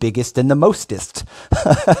be the biggest and the mostest.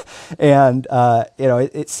 And,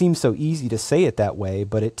 it seems so easy to say it that way,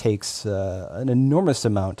 but it takes an enormous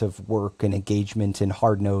amount of work and engagement and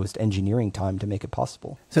hard-nosed engineering time to make it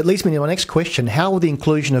possible. So it leads me to my next question. How will the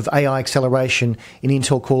inclusion of AI acceleration in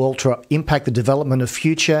Intel Core Ultra impact the development of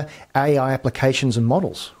future AI applications and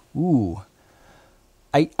models? Ooh.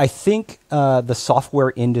 I think the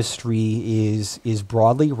software industry is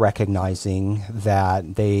broadly recognizing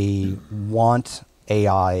that they want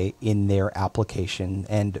AI in their application,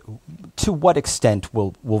 and to what extent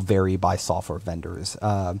will vary by software vendors.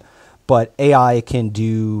 But AI can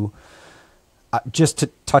do, just to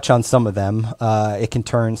touch on some of them, it can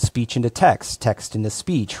turn speech into text, text into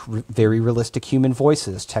speech, very realistic human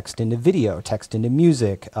voices, text into video, text into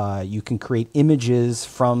music. You can create images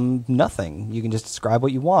from nothing. You can just describe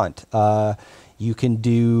what you want. You can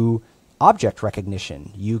do object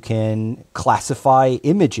recognition. You can classify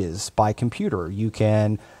images by computer. You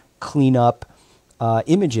can clean up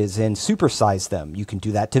images and supersize them. You can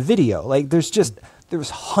do that to video. Like there's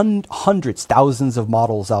hundreds, thousands of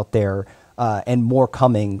models out there, and more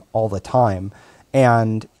coming all the time.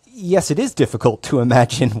 And yes, it is difficult to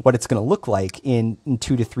imagine what it's going to look like in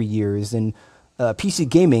 2 to 3 years. And PC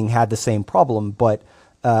gaming had the same problem, but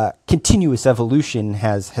continuous evolution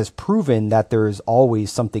has proven that there is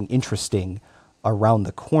always something interesting around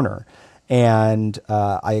the corner. And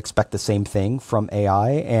I expect the same thing from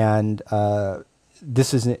AI. And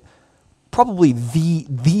this is probably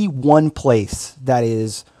the one place that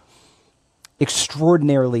is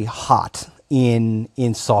extraordinarily hot in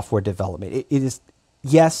software development. It is,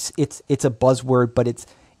 yes, it's a buzzword, but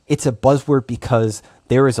it's a buzzword because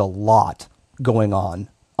there is a lot going on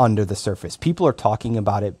under the surface. People are talking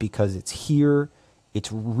about it because it's here,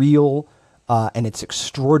 it's real, and it's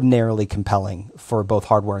extraordinarily compelling for both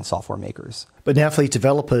hardware and software makers. But now for these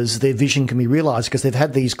developers, their vision can be realized because they've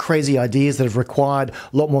had these crazy ideas that have required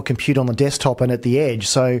a lot more compute on the desktop and at the edge.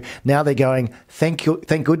 So now they're going, thank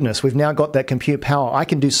goodness, we've now got that compute power. I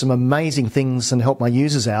can do some amazing things and help my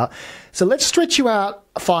users out. So let's stretch you out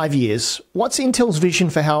 5 years. What's Intel's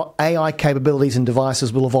vision for how AI capabilities and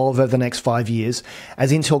devices will evolve over the next 5 years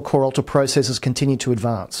as Intel Core Ultra processors continue to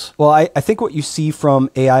advance? Well, I think what you see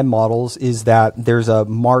from AI models is that there's a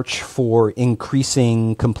march for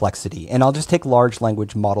increasing complexity. And I'll just take large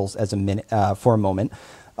language models as for a moment.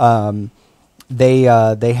 They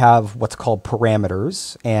have what's called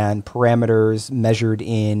parameters, and parameters measured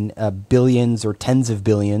in billions or tens of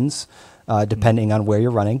billions, depending on where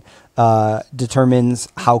you're running, determines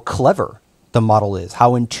how clever the model is,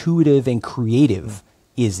 how intuitive and creative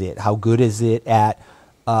is it, how good is it at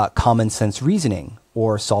common sense reasoning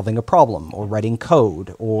or solving a problem or writing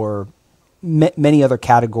code or many other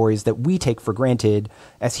categories that we take for granted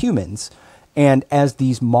as humans. And as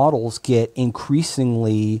these models get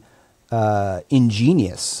increasingly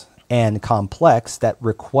ingenious and complex, that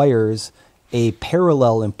requires a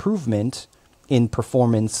parallel improvement in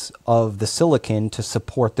performance of the silicon to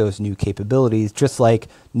support those new capabilities, just like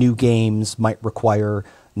new games might require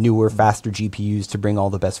newer, faster GPUs to bring all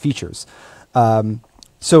the best features.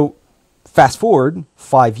 So fast forward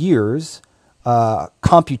 5 years,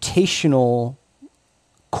 computational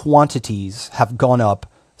quantities have gone up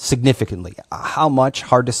significantly. How much?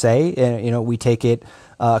 Hard to say. We take it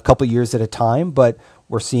a couple years at a time, but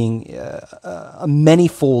we're seeing a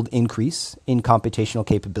many-fold increase in computational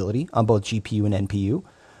capability on both GPU and NPU.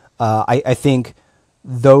 I think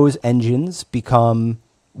those engines become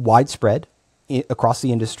widespread across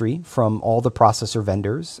the industry from all the processor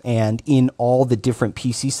vendors and in all the different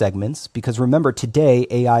PC segments. Because remember, today,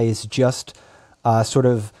 AI is just sort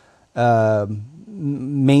of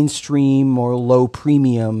mainstream or low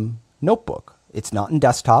premium notebook. It's not in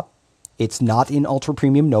desktop. It's not in ultra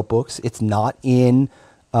premium notebooks. It's not in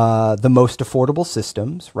the most affordable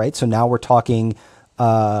systems, right? So now we're talking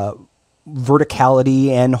verticality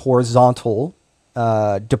and horizontal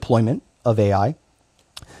deployment of AI.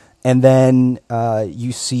 And then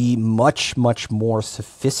you see much, much more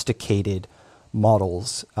sophisticated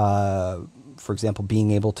models. For example,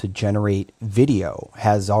 being able to generate video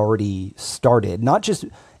has already started. Not just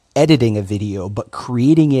editing a video, but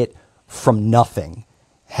creating it from nothing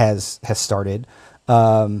has started.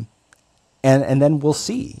 And then we'll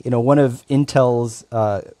see. One of Intel's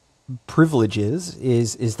privileges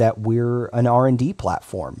is that we're an R&D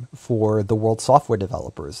platform for the world's software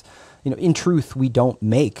developers. In truth, we don't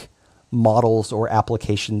make models or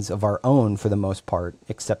applications of our own for the most part,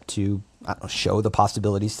 except to show the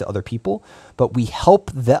possibilities to other people. But we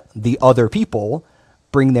help the other people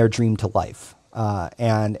bring their dream to life.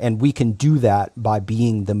 And we can do that by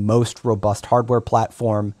being the most robust hardware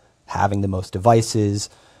platform, having the most devices,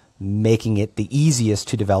 making it the easiest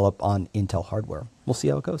to develop on Intel hardware. We'll see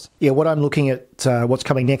how it goes. Yeah, what I'm looking at, what's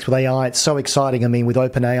coming next with AI, it's so exciting. I mean, with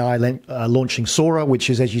OpenAI launching Sora, which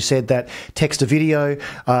is, as you said, that text-to-video,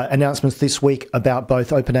 announcements this week about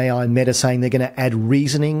both OpenAI and Meta saying they're going to add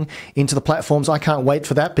reasoning into the platforms. I can't wait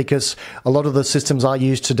for that because a lot of the systems I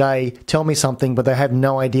use today tell me something, but they have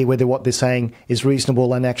no idea whether what they're saying is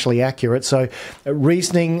reasonable and actually accurate. So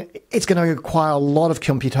reasoning, it's going to require a lot of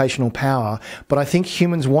computational power, but I think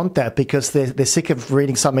humans want that because they're sick of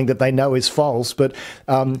reading something that they know is false, but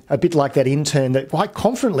a bit like that intern that quite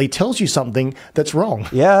confidently tells you something that's wrong.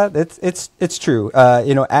 Yeah, it's true.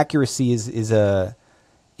 Accuracy is a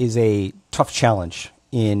tough challenge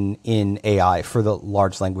in AI for the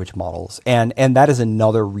large language models, and that is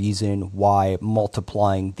another reason why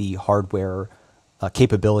multiplying the hardware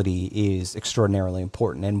capability is extraordinarily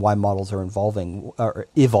important, and why models are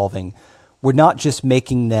evolving. We're not just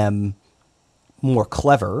making them more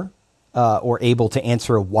clever or able to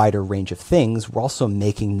answer a wider range of things, we're also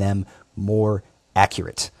making them more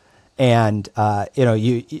accurate. And, I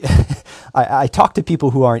talk to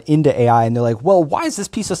people who aren't into AI and they're like, well, why is this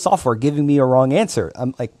piece of software giving me a wrong answer?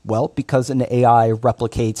 I'm like, well, because an AI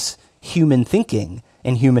replicates human thinking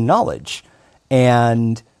and human knowledge.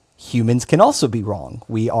 And humans can also be wrong.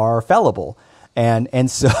 We are fallible.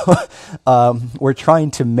 And so we're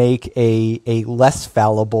trying to make a less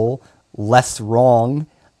fallible, less wrong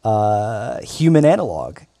human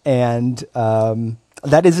analog. And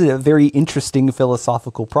that is a very interesting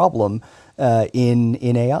philosophical problem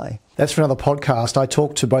in AI. That's for another podcast. I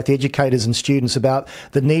talk to both educators and students about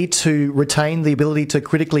the need to retain the ability to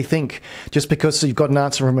critically think. Just because you've got an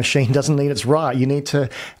answer from a machine doesn't mean it's right. You need to.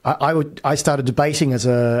 I started debating as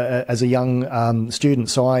a young student,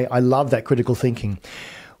 so I love that critical thinking.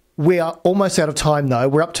 We are almost out of time, though.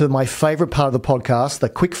 We're up to my favourite part of the podcast, the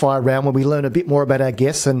quickfire round, where we learn a bit more about our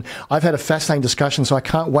guests. And I've had a fascinating discussion, so I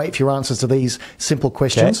can't wait for your answers to these simple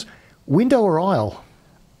questions. Okay. Window or aisle?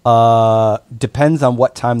 Depends on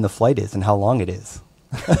what time the flight is and how long it is.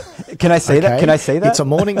 Can I say that? Can I say that?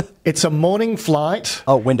 It's a morning flight.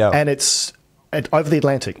 Oh, window. And it's over the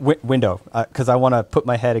Atlantic. Window, because I want to put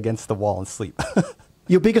my head against the wall and sleep.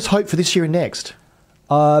 Your biggest hope for this year and next?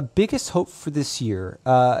 Biggest hope for this year.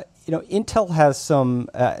 Intel has some,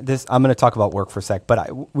 I'm going to talk about work for a sec, but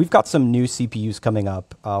we've got some new CPUs coming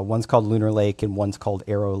up. One's called Lunar Lake and one's called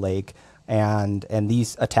Arrow Lake. And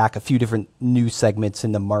these attack a few different new segments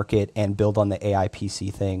in the market and build on the AI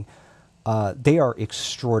PC thing. They are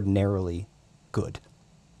extraordinarily good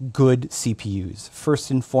CPUs.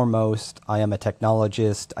 First and foremost, I am a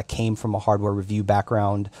technologist. I came from a hardware review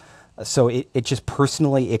background. So it just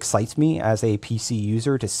personally excites me as a PC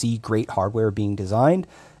user to see great hardware being designed.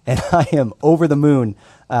 and I am over the moon.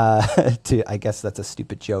 I guess that's a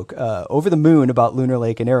stupid joke. Over the moon about Lunar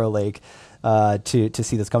Lake and Arrow Lake to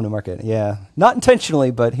see this come to market. Yeah, not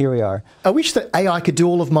intentionally, but here we are. I wish that AI could do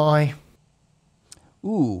all of my...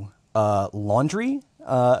 Laundry.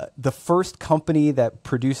 The first company that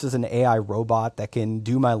produces an AI robot that can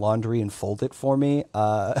do my laundry and fold it for me,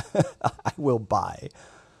 I will buy.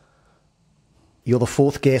 You're the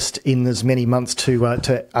fourth guest in as many months to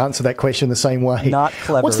answer that question the same way. Not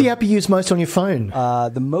clever. What's the app you use most on your phone?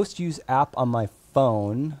 The most used app on my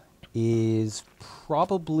phone is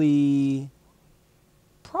probably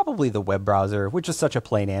the web browser, which is such a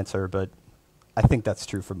plain answer, but I think that's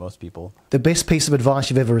true for most people. The best piece of advice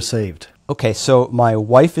you've ever received? Okay, so my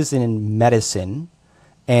wife is in medicine,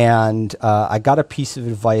 and I got a piece of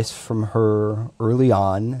advice from her early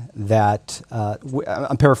on that,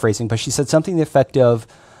 I'm paraphrasing, but she said something to the effect of,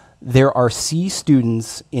 there are C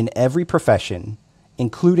students in every profession,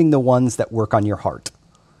 including the ones that work on your heart.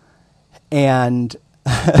 And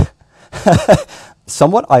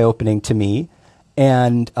somewhat eye-opening to me.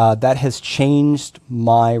 And that has changed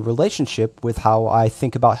my relationship with how I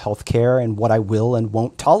think about healthcare and what I will and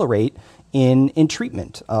won't tolerate in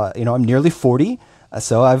treatment. I'm nearly 40,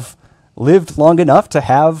 so I've lived long enough to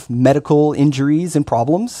have medical injuries and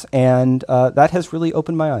problems, and that has really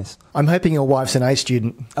opened my eyes. I'm hoping your wife's an A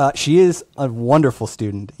student. She is a wonderful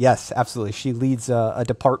student. Yes, absolutely. She leads a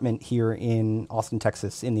department here in Austin,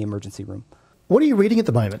 Texas, in the emergency room. What are you reading at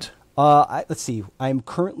the moment? Let's see. I'm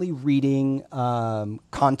currently reading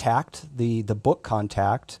Contact, the book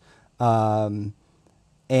Contact, and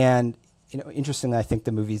interestingly, I think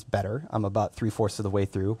the movie's better. I'm about 3/4 of the way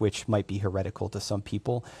through, which might be heretical to some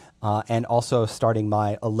people, and also starting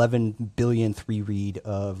my 11 billionth reread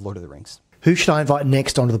of Lord of the Rings. Who should I invite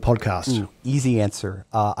next onto the podcast? Easy answer.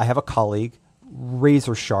 I have a colleague,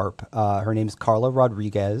 razor sharp. Her name is Carla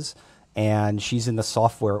Rodriguez, and she's in the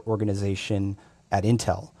software organization at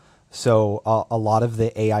Intel. So a lot of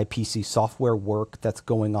the AI PC software work that's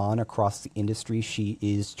going on across the industry, she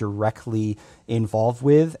is directly involved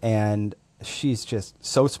with, and she's just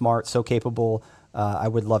so smart, so capable. I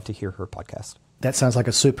would love to hear her podcast. That sounds like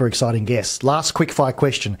a super exciting guest. Last quickfire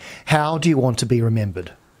question. How do you want to be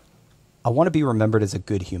remembered? I want to be remembered as a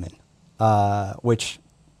good human, which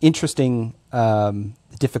interesting,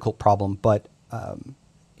 difficult problem. But,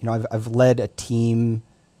 I've led a team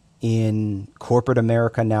in corporate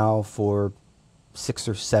America now for 6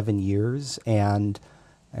 or 7 years. And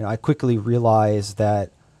I quickly realized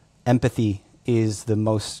that empathy is the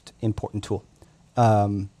most important tool.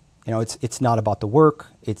 It's not about the work.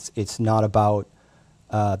 It's not about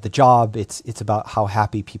the job. It's about how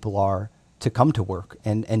happy people are to come to work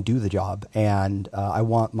and do the job. And I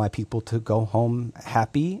want my people to go home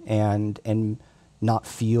happy and not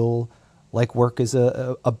feel like work is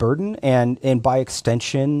a burden. And by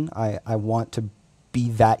extension, I want to be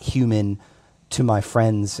that human to my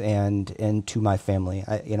friends and to my family.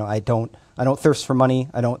 I don't thirst for money.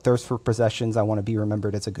 I don't thirst for possessions. I want to be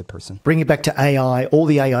remembered as a good person. Bring it back to AI. All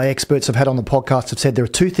the AI experts I've had on the podcast have said there are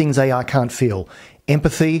two things AI can't feel: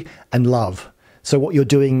 empathy and love. So what you're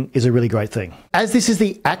doing is a really great thing. As this is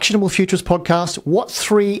the Actionable Futurist podcast, what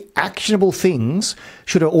 3 actionable things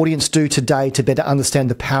should our audience do today to better understand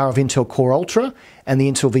the power of Intel Core Ultra and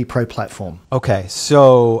the Intel vPro platform? Okay,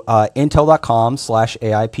 so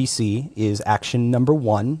intel.com/AIPC is action number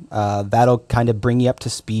 1. That'll kind of bring you up to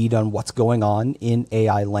speed on what's going on in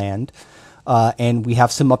AI land. And we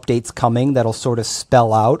have some updates coming that'll sort of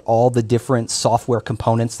spell out all the different software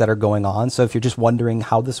components that are going on. So if you're just wondering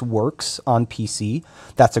how this works on PC,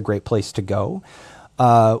 that's a great place to go.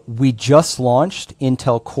 We just launched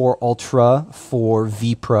Intel Core Ultra for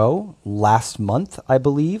vPro last month, I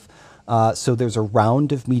believe. So there's a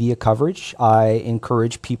round of media coverage I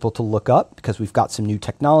encourage people to look up because we've got some new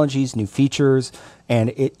technologies, new features,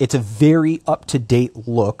 and it's a very up-to-date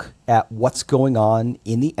look at what's going on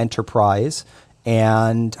in the enterprise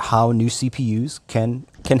and how new CPUs can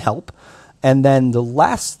help. And then the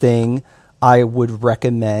last thing I would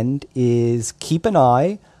recommend is keep an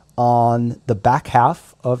eye on the back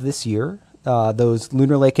half of this year. Those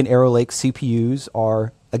Lunar Lake and Arrow Lake CPUs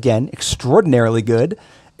are, again, extraordinarily good.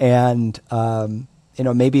 And,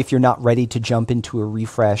 maybe if you're not ready to jump into a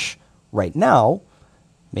refresh right now,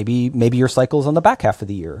 maybe your cycle's on the back half of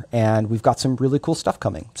the year. And we've got some really cool stuff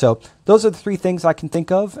coming. So those are the 3 things I can think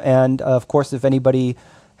of. And, of course, if anybody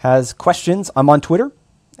has questions, I'm on Twitter.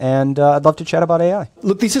 And I'd love to chat about AI.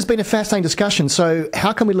 Look, this has been a fascinating discussion. So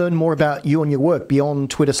how can we learn more about you and your work beyond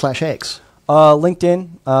Twitter/X? LinkedIn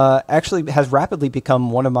actually has rapidly become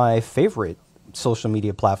one of my favorite social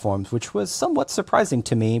media platforms, which was somewhat surprising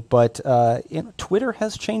to me. But Twitter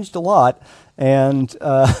has changed a lot, and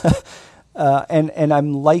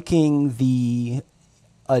I'm liking the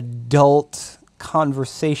adult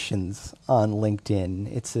conversations on LinkedIn.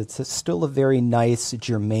 It's still a very nice,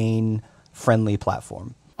 germane, friendly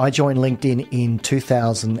platform. I joined LinkedIn in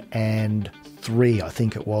 2003, I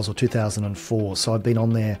think it was, or 2004. So I've been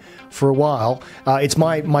on there for a while. It's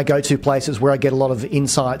my go-to places where I get a lot of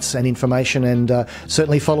insights and information, and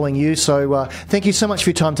certainly following you. So thank you so much for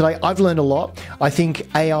your time today. I've learned a lot. I think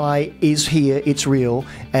AI is here. It's real.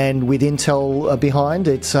 And with Intel behind,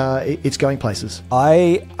 it's going places.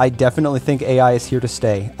 I definitely think AI is here to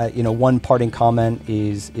stay. One parting comment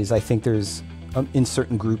is I think there's in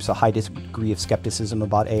certain groups a high degree of skepticism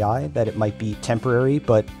about AI, that it might be temporary,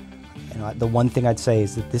 but the one thing I'd say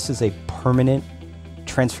is that this is a permanent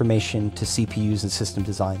transformation to CPUs and system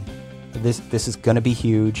design. This is going to be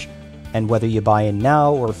huge, and whether you buy in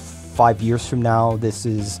now or 5 years from now, this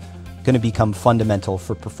is going to become fundamental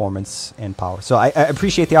for performance and power. So I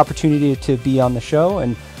appreciate the opportunity to be on the show,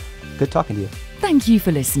 and good talking to you. Thank you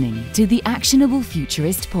for listening to the Actionable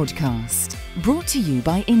Futurist podcast, brought to you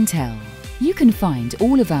by Intel. You can find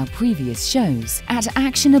all of our previous shows at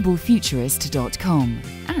actionablefuturist.com.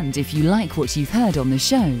 And if you like what you've heard on the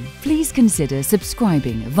show, please consider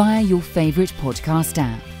subscribing via your favorite podcast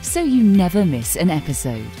app so you never miss an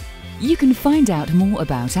episode. You can find out more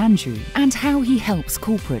about Andrew and how he helps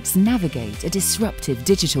corporates navigate a disruptive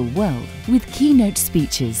digital world with keynote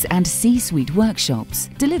speeches and C-suite workshops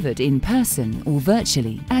delivered in person or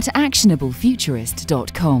virtually at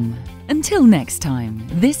actionablefuturist.com. Until next time,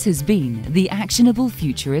 this has been the Actionable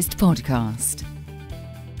Futurist podcast.